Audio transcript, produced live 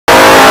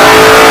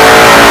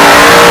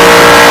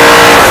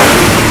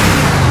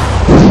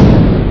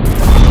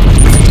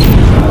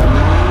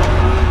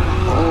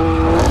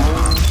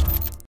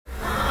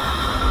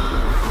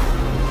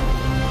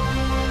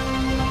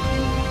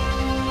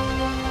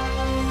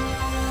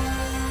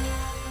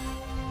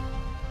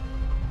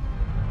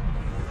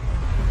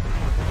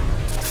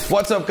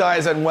What's up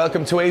guys, and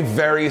welcome to a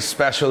very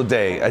special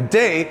day. A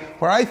day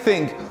where I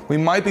think we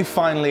might be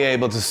finally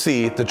able to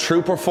see the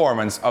true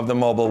performance of the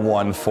Mobil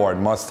 1 Ford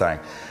Mustang.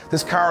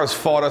 This car has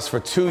fought us for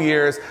 2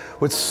 years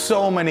with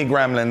so many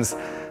gremlins,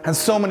 and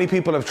so many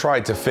people have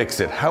tried to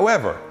fix it.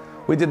 However,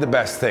 we did the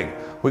best thing.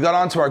 We got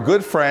on to our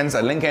good friends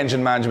at Link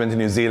Engine Management in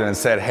New Zealand and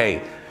said,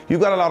 hey,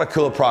 you've got a lot of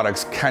cool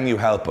products, can you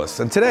help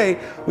us? And today,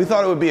 we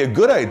thought it would be a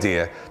good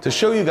idea to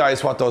show you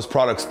guys what those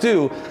products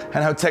do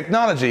and how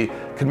technology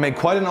can make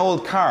quite an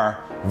old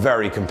car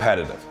very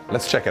competitive.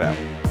 Let's check it out.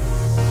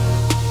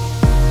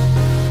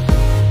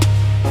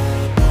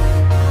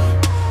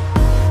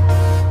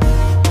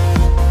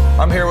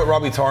 I'm here with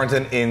Robbie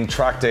Thornton in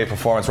Trackday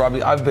Performance.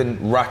 Robbie, I've been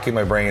racking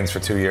my brains for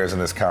 2 years in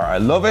this car. I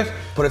love it,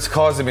 but it's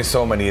causing me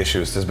so many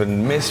issues. There's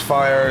been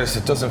misfires,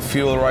 it doesn't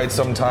fuel right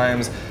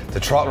sometimes, the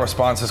throttle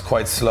response is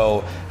quite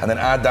slow, and then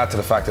add that to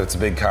the fact that it's a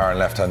big car and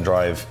left-hand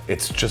drive,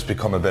 it's just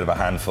become a bit of a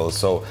handful.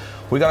 So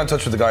we got in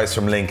touch with the guys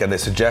from Link and they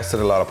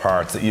suggested a lot of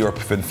parts that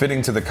you've been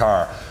fitting to the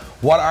car.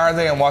 What are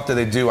they and what do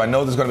they do? I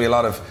know there's going to be a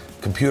lot of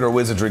computer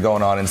wizardry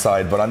going on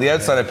inside, but on the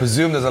outside I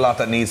presume there's a lot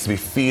that needs to be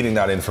feeding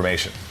that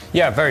information.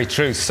 Yeah, very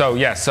true. So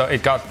yeah, so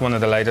it got one of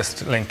the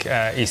latest Link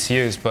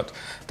ECUs, but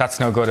that's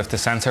no good if the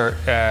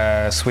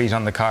sensor suite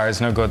on the car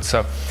is no good.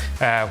 So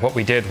what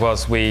we did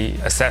was we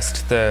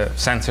assessed the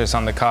sensors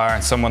on the car,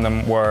 and some of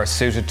them were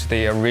suited to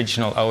the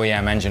original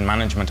OEM engine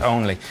management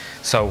only.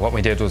 So what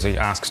we did was we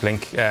asked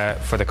Link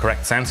for the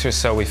correct sensors.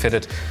 So we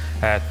fitted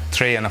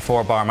 3 and a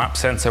 4 bar map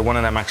sensor. One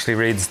of them actually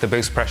reads the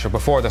boost pressure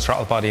before the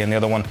throttle body, and the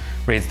other one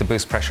reads the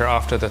boost pressure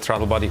after the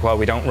throttle body. While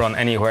we don't run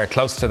anywhere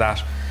close to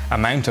that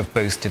amount of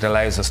boost, it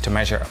allows us to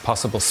measure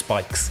possible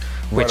spikes,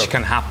 which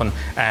can happen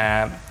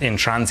in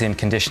transient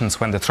conditions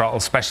when the throttle,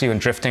 especially when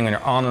drifting, when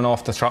you're on and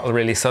off the throttle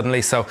really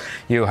suddenly. So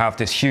you have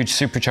this huge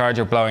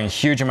supercharger blowing a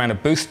huge amount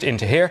of boost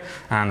into here,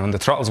 and when the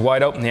throttle's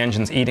wide open, the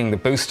engine's eating the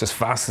boost as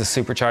fast as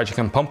the supercharger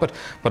can pump it,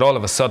 but all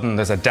of a sudden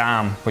there's a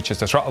dam, which is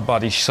the throttle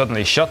body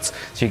suddenly shuts,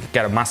 so you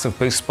get a massive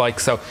boost spike.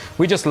 So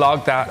we just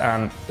log that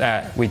and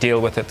we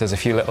deal with it. There's a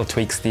few little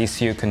tweaks the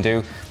ECU can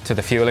do to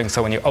the fueling,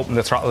 so when you open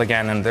the throttle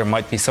again and there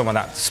might be some of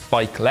that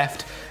spike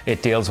left,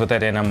 it deals with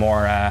it in a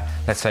more,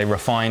 let's say,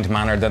 refined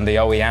manner than the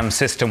OEM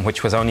system,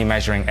 which was only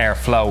measuring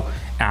airflow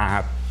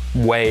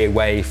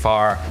way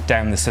far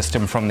down the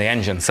system from the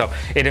engine. So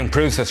it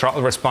improves the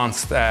throttle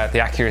response, the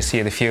accuracy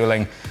of the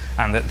fueling,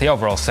 and the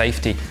overall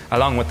safety.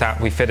 Along with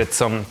that, we fitted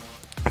some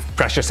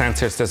pressure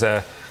sensors. There's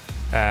a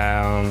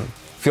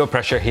fuel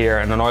pressure here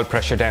and an oil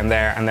pressure down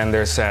there, and then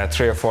there's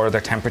 3 or 4 other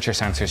temperature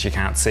sensors you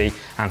can't see,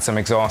 and some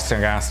exhaust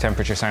and gas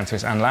temperature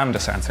sensors and lambda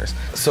sensors.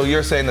 So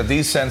you're saying that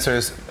these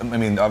sensors, I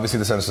mean, obviously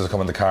the sensors that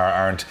come in the car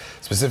aren't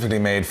specifically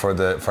made for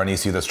an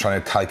ECU that's trying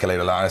to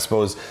calculate a lot. I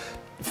suppose,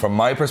 from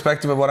my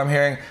perspective of what I'm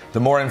hearing, the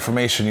more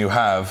information you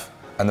have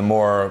and the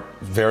more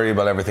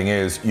variable everything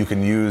is, you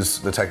can use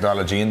the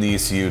technology in the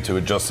ECU to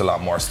adjust a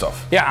lot more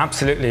stuff. Yeah,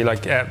 absolutely.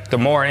 Like the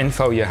more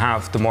info you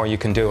have, the more you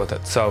can do with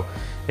it. So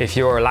if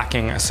you're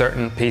lacking a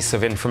certain piece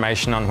of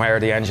information on where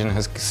the engine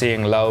is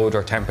seeing load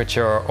or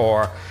temperature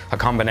or a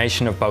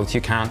combination of both,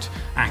 you can't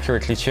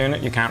accurately tune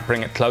it. You can't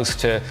bring it close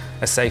to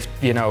a safe,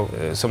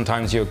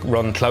 sometimes you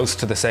run close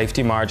to the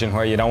safety margin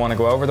where you don't want to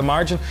go over the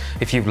margin.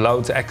 If you've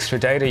loads of extra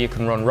data, you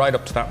can run right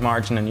up to that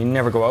margin and you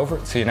never go over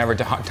it, so you never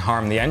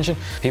harm the engine.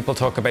 People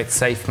talk about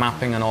safe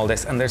mapping and all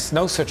this, and there's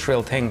no such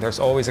real thing. There's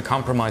always a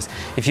compromise.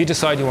 If you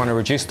decide you want to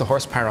reduce the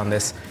horsepower on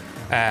this,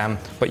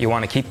 but you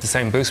want to keep the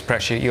same boost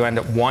pressure, you end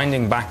up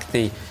winding back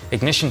the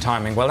ignition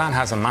timing. Well, that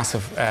has a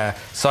massive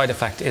side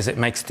effect, is it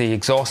makes the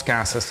exhaust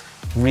gases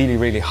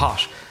really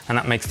hot, and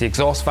that makes the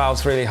exhaust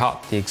valves really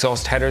hot, the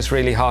exhaust headers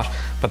really hot,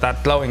 but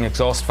that blowing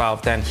exhaust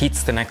valve then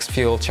heats the next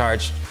fuel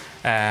charge,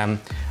 and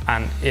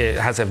it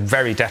has a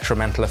very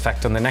detrimental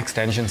effect on the next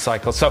engine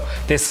cycle. So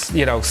this,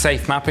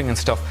 safe mapping and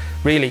stuff,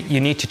 really you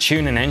need to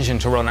tune an engine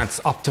to run at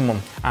its optimum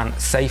and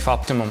safe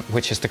optimum,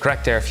 which is the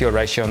correct air-fuel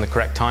ratio and the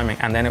correct timing,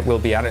 and then it will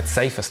be at its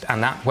safest,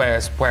 and that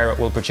is where it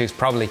will produce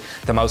probably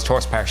the most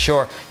horsepower.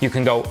 Sure, you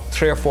can go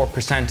 3 or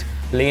 4%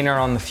 leaner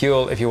on the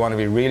fuel if you want to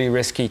be really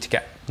risky to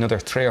get another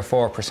 3 or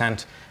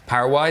 4%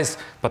 power-wise,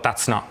 but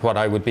that's not what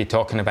I would be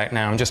talking about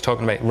now. I'm just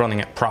talking about running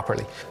it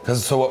properly.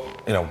 Because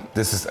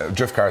this is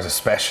drift cars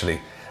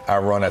especially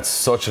are run at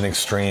such an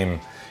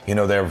extreme.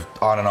 They're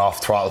on and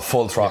off throttle,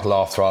 full throttle,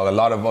 off throttle. A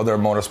lot of other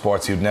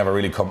motorsports, you'd never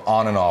really come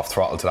on and off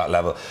throttle to that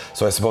level.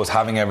 So I suppose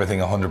having everything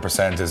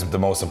 100% is the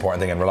most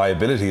important thing, and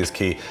reliability is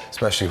key,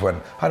 especially when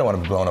I don't want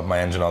to be blowing up my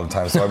engine all the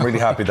time. So I'm really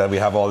happy that we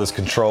have all this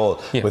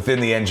control within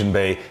the engine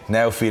bay,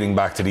 now feeding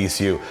back to the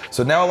ECU.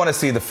 So now I want to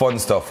see the fun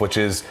stuff, which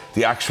is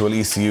the actual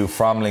ECU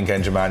from Link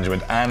Engine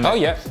Management, and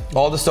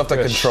all the stuff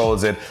that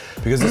controls it.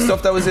 Because the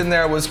stuff that was in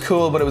there was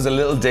cool, but it was a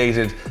little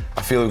dated.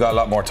 I feel we've got a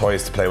lot more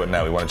toys to play with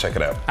now. We want to check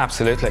it out.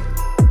 Absolutely.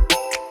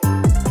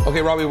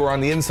 Okay, Robbie, we're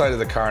on the inside of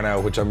the car now,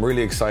 which I'm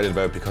really excited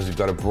about because we've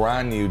got a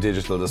brand new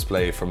digital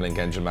display from Link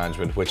Engine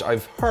Management, which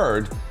I've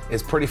heard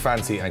is pretty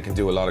fancy and can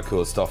do a lot of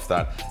cool stuff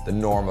that the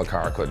normal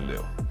car couldn't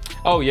do.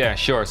 Oh yeah,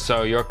 sure.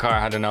 So your car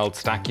had an old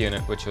stack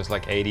unit, which was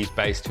like 80s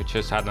based, which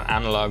just had an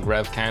analog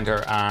rev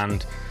counter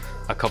and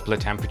a couple of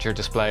temperature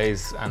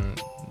displays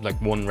and like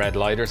one red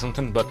light or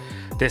something, but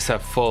this a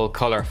full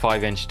color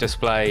 5-inch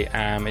display.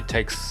 It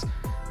takes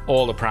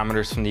all the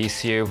parameters from the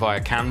ECU via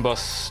CAN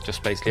bus,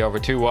 just basically over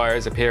 2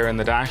 wires appear in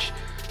the dash.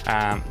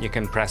 You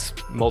can press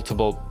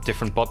multiple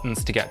different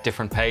buttons to get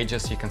different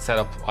pages. You can set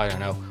up, I don't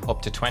know,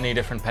 up to 20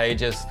 different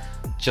pages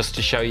just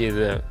to show you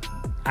the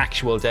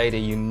actual data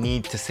you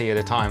need to see at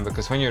a time,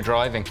 because when you're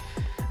driving,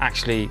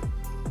 actually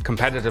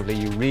competitively,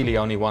 you really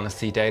only want to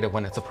see data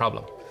when it's a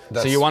problem.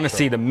 So you want to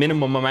see the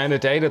minimum amount of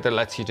data that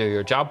lets you do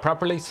your job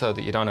properly so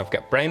that you don't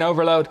get brain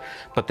overload.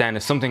 But then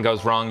if something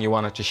goes wrong, you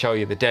want it to show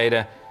you the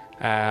data,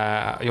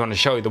 you want to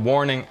show you the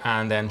warning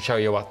and then show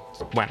you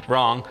what went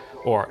wrong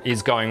or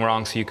is going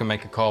wrong, so you can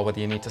make a call whether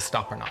you need to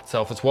stop or not.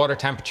 So if it's water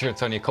temperature,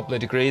 it's only a couple of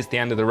degrees, the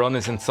end of the run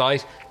is in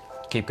sight,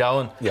 keep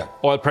going. Yeah.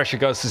 Oil pressure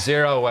goes to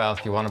 0, well,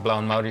 if you want a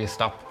blown motor, you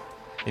stop.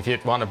 If you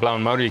want a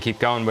blown motor, you keep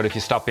going, but if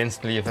you stop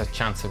instantly, you have a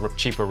chance of a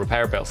cheaper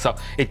repair bill. So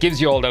it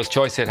gives you all those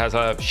choices. It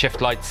has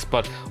shift lights,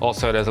 but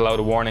also there's a load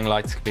of warning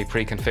lights that can be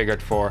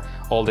pre-configured for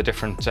all the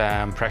different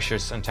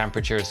pressures and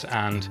temperatures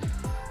and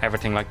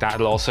everything like that.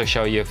 It'll also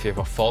show you if you have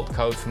a fault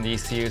code from the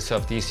ECU. So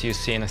if the ECU is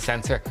seeing a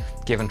sensor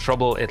given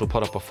trouble, it'll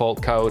put up a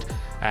fault code.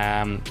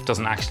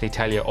 Doesn't actually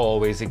tell you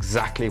always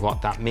exactly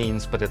what that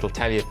means, but it'll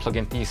tell you plug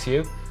into the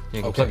ECU.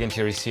 You can plug into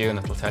your ECU and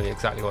it'll tell you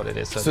exactly what it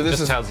is. So it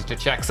just tells you to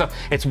check. So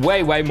it's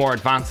way, way more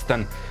advanced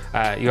than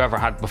you ever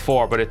had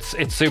before, but it's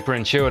super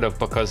intuitive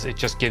because it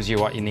just gives you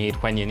what you need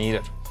when you need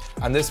it.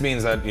 And this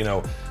means that, you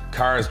know,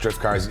 drift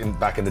cars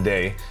back in the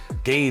day,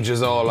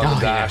 gauges all on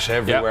the dash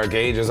everywhere,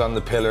 gauges on the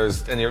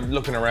pillars, and you're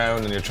looking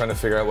around and you're trying to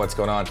figure out what's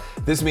going on.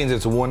 This means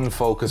it's one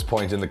focus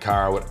point in the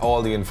car with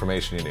all the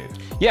information you need.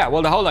 Yeah,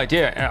 well, the whole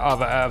idea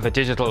of a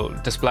digital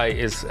display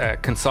is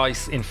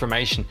concise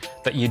information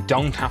that you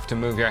don't have to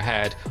move your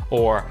head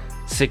or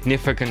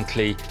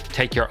significantly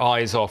take your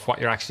eyes off what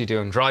you're actually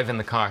doing driving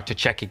the car to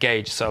check a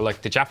gauge. So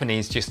like the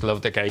Japanese used to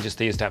love their gauges.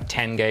 They used to have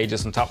 10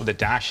 gauges on top of the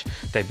dash.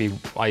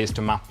 I used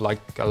to map,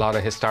 like a lot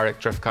of historic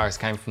drift cars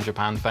came from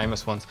Japan,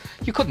 famous ones.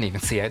 You couldn't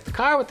even see out the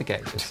car with the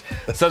gauges.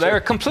 So they're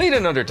a complete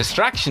another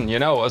distraction, you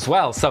know, as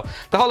well. So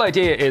the whole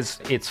idea is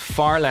it's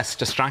far less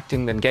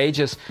distracting than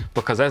gauges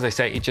because, as I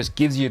say, it just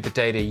gives you the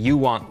data you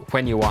want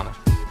when you want it.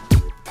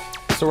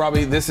 So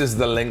Robbie, this is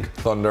the Link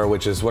Thunder,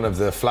 which is one of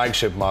the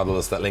flagship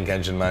models that Link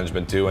Engine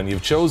Management do, and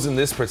you've chosen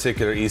this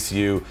particular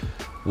ECU.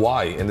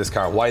 Why in this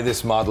car? Why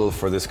this model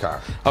for this car?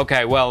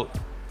 Okay, well,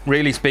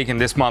 really speaking,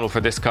 this model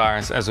for this car,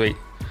 as we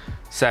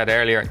said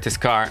earlier, this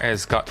car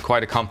has got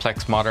quite a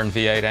complex modern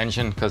V8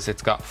 engine because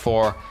it's got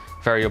 4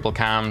 variable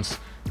cams,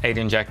 8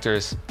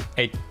 injectors,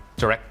 8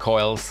 direct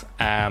coils,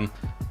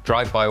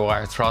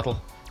 drive-by-wire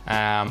throttle,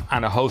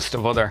 and a host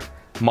of other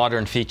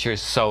modern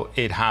features. So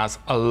it has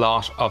a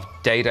lot of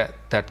data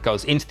that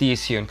goes into the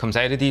ECU and comes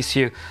out of the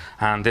ECU,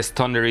 and this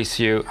Thunder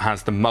ECU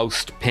has the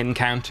most pin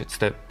count. It's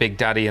the big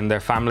daddy in their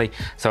family,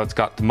 so it's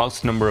got the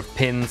most number of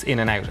pins in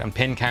and out, and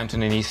pin count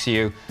in an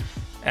ECU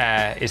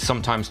is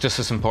sometimes just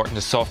as important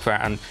as software.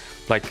 And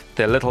like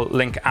the little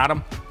Link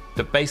Atom,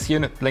 the base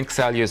unit Link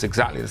cell uses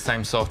exactly the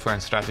same software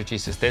and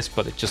strategies as this,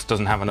 but it just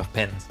doesn't have enough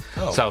pins.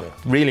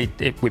 Really,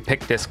 we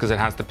picked this because it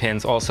has the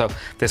pins. Also,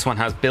 this one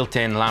has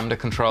built-in lambda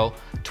control,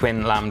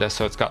 twin lambda,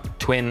 so it's got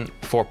twin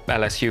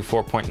LSU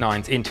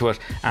 4.9s into it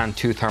and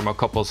 2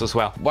 thermocouples as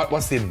well.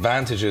 What's the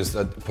advantages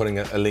that putting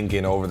a Link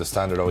in over the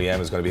standard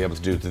OEM is going to be able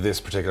to do to this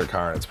particular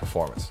car and its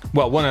performance?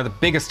 Well, one of the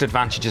biggest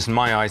advantages in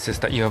my eyes is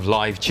that you have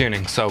live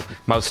tuning. So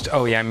most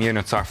OEM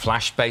units are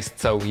flash-based,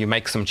 so you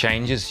make some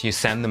changes, you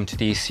send them to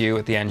the ECU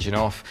at the engine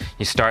off,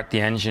 you start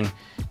the engine,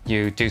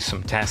 you do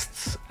some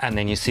tests, and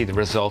then you see the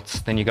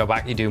results, then you go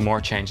back, you do more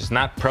changes, and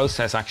that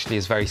process actually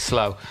is very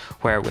slow,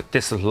 where with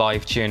this is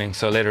live tuning.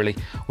 So literally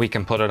we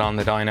can put it on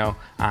the dyno,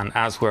 and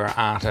as we're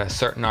at a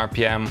certain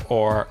RPM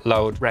or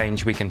load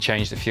range, we can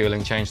change the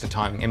fueling, change the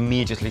timing,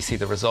 immediately see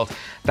the result.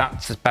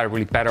 That's a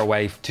really better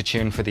way to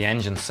tune for the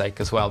engine's sake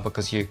as well,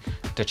 because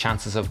the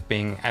chances of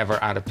being ever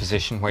at a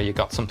position where you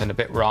got something a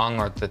bit wrong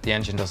or that the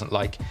engine doesn't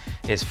like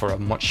is for a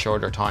much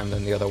shorter time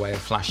than the other way of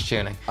flash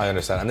tuning. I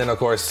understand. And then of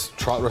course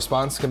throttle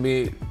response can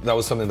be, that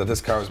was something that this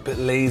car was a bit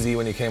lazy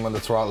when you came on the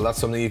throttle. That's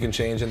something you can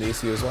change in the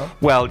ECU as well?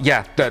 Well,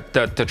 yeah,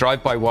 the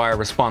drive-by-wire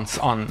response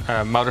on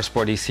a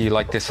motorsport ECU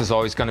like this is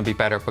always going to be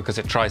better because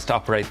it tries to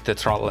operate the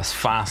throttle as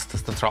fast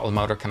as the throttle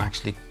motor can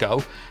actually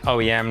go.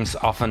 OEMs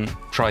often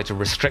try to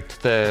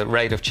restrict the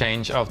rate of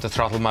change of the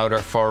throttle motor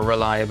for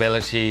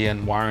reliability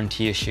and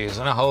warranty issues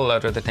and a whole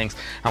lot of other things.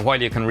 And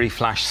while you can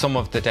reflash some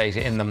of the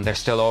data in them, they're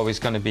still always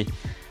going to be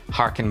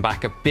harken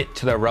back a bit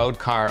to the road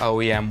car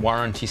OEM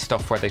warranty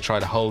stuff where they try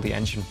to hold the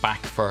engine back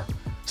for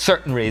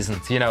certain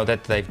reasons, you know,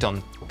 that they've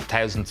done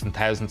thousands and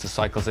thousands of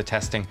cycles of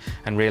testing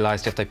and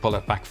realized if they pull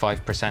it back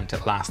 5%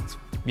 it lasts,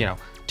 you know,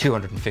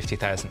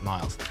 250,000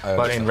 miles.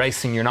 But in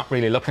racing you're not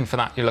really looking for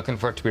that. You're looking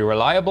for it to be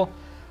reliable.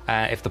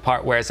 If the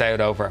part wears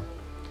out over,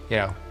 you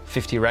know,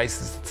 50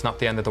 races, it's not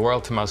the end of the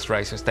world to most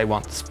racers. They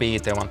want the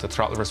speed, they want the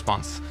throttle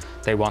response,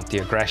 they want the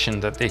aggression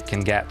that it can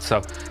get.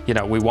 So, you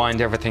know, we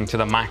wind everything to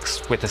the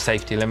max with the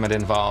safety limit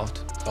involved.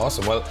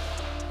 Awesome. Well,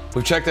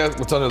 We've checked out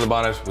what's under the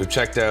bonnet, we've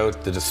checked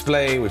out the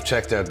display, we've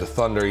checked out the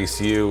Thunder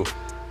ECU.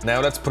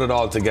 Now let's put it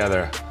all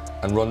together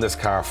and run this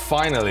car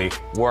finally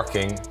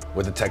working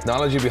with the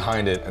technology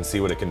behind it and see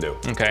what it can do.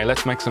 Okay,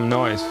 let's make some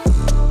noise.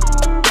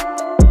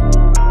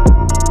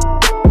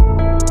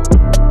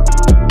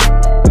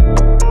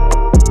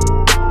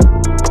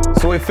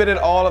 So we fitted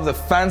all of the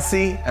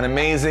fancy and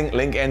amazing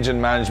Link engine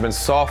management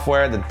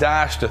software, the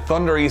dash, the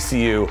Thunder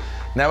ECU.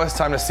 Now it's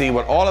time to see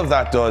what all of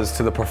that does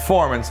to the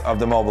performance of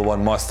the Mobil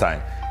 1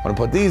 Mustang. I'm gonna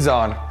put these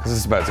on because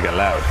it's about to get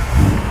loud.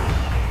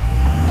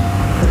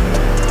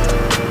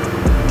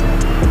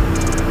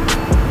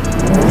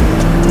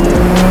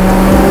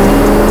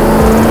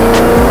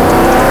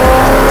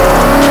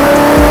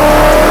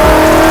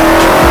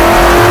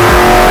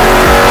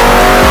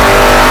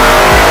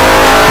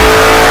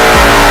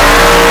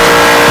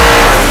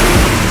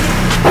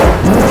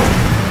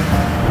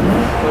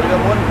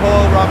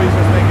 Robbie's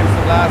just making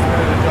some last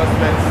minute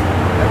adjustments.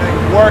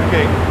 Everything's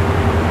working.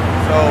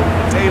 So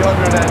it's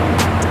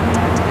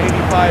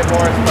 885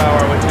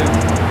 horsepower, which is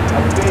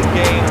a big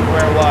gain from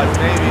where it was.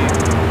 Maybe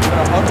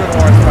even 100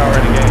 horsepower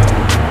in a game.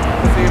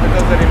 Let's see if it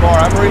does any more.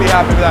 I'm really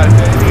happy with that. I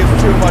think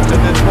it's too much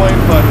at this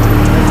point, but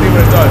let's see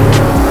what it does.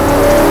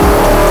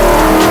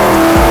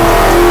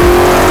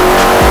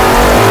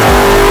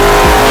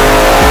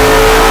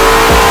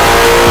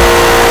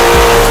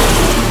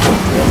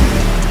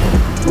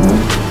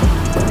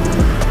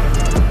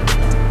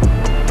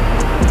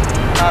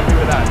 Happy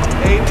with that.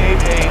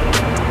 888,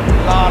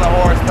 a lot of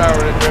horsepower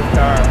in a drift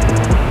car,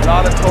 a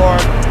lot of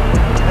torque,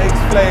 makes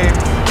flames,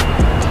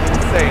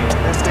 insane.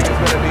 This thing is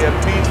going to be a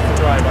beast to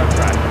drive on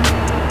track.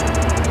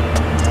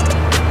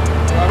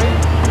 Robbie?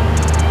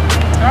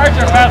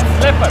 Charger felt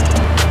slipping.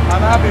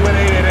 I'm happy with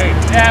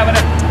 888. Yeah, but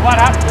what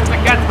happens is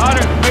it gets hotter,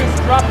 the boost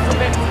drops a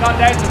bit, it's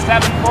gone down to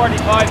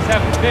 745,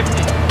 750.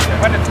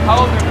 When it's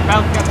colder, the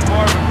belt gets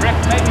more of a grip,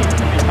 maybe it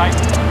can be tight.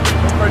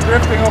 For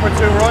drifting over 2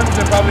 runs,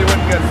 it probably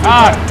wouldn't get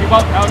super. You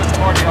won't notice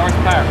 40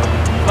 horsepower.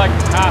 It's like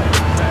 0.5%,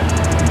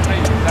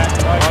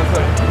 3%. Right?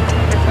 Awesome.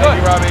 It's Thank good.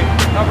 you, Robbie.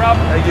 No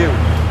problem. Thank you.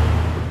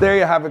 There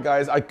you have it,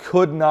 guys. I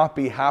could not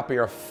be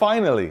happier.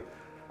 Finally,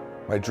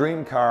 my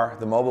dream car,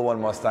 the Mobil 1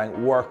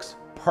 Mustang, works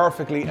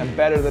perfectly and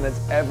better than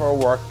it's ever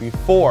worked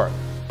before.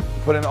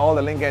 Put in all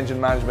the Link engine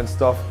management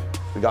stuff.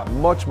 We got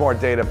much more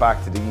data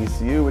back to the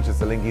ECU, which is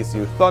the Link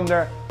ECU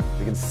Thunder.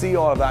 You can see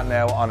all of that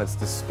now on its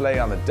display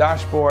on the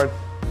dashboard.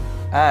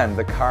 And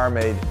the car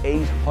made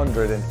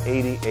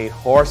 888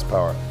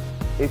 horsepower.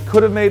 It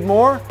could have made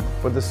more,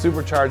 but the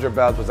supercharger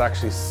belt was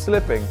actually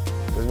slipping.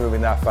 It was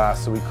moving that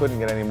fast, so we couldn't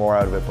get any more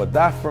out of it. But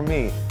that, for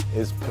me,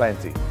 is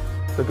plenty.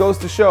 So it goes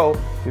to show,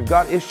 if you've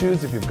got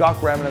issues, if you've got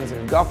gremlins, if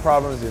you've got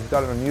problems, if you've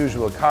got an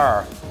unusual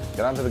car,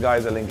 get onto the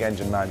guys at Link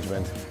Engine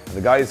Management and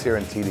the guys here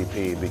in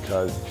TDP,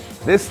 because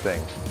this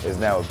thing is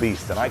now a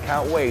beast. And I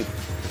can't wait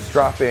to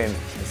strap in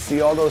and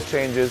see all those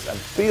changes and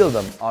feel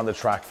them on the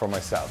track for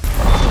myself.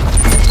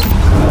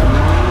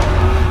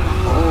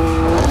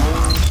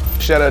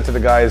 Shout out to the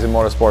guys in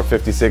Motorsport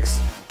 56,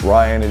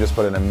 Ryan, who just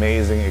put an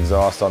amazing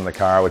exhaust on the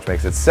car, which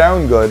makes it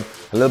sound good,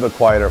 a little bit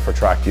quieter for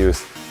track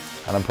use.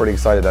 And I'm pretty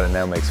excited that it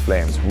now makes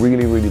flames,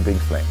 really, really big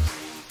flames.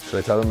 Should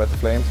I tell them about the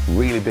flames?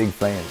 Really big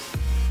flames,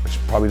 which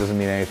probably doesn't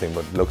mean anything,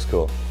 but looks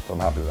cool, so I'm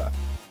happy with that.